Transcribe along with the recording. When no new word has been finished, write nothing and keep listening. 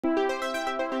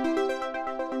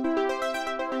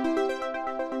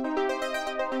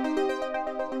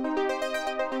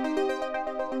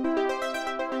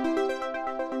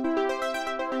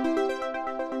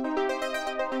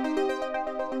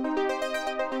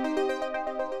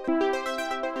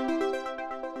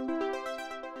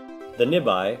The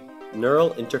NIBEye, Neural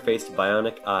Interfaced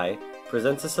Bionic Eye,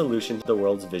 presents a solution to the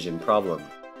world's vision problem.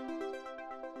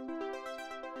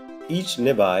 Each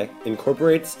NIBEye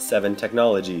incorporates 7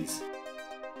 technologies.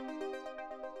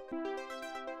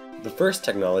 The first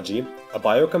technology, a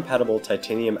biocompatible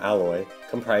titanium alloy,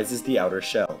 comprises the outer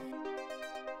shell.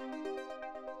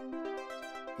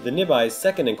 The NIBEye's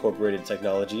second incorporated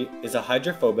technology is a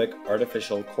hydrophobic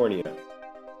artificial cornea.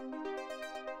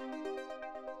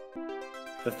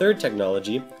 The third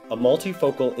technology, a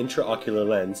multifocal intraocular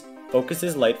lens,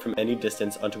 focuses light from any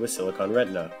distance onto a silicon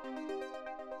retina.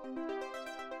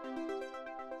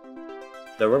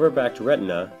 The rubber-backed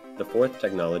retina, the fourth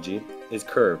technology, is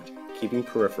curved, keeping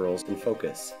peripherals in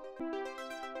focus.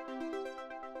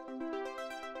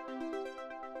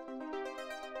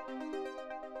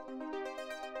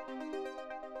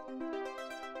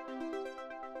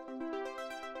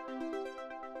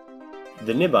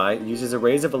 The NIBEye uses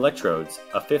arrays of electrodes,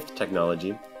 a fifth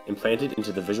technology, implanted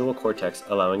into the visual cortex,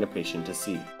 allowing a patient to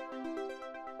see.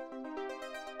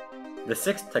 The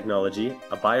sixth technology,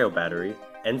 a biobattery,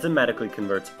 enzymatically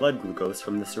converts blood glucose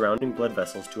from the surrounding blood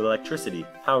vessels to electricity,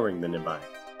 powering the NIBEye.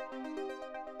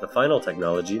 The final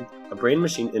technology, a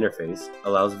brain-machine interface,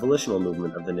 allows volitional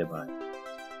movement of the NIBEye.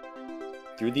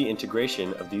 Through the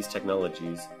integration of these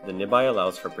technologies, the NIBEye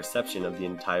allows for perception of the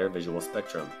entire visual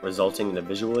spectrum, resulting in a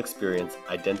visual experience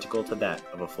identical to that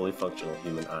of a fully functional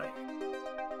human eye.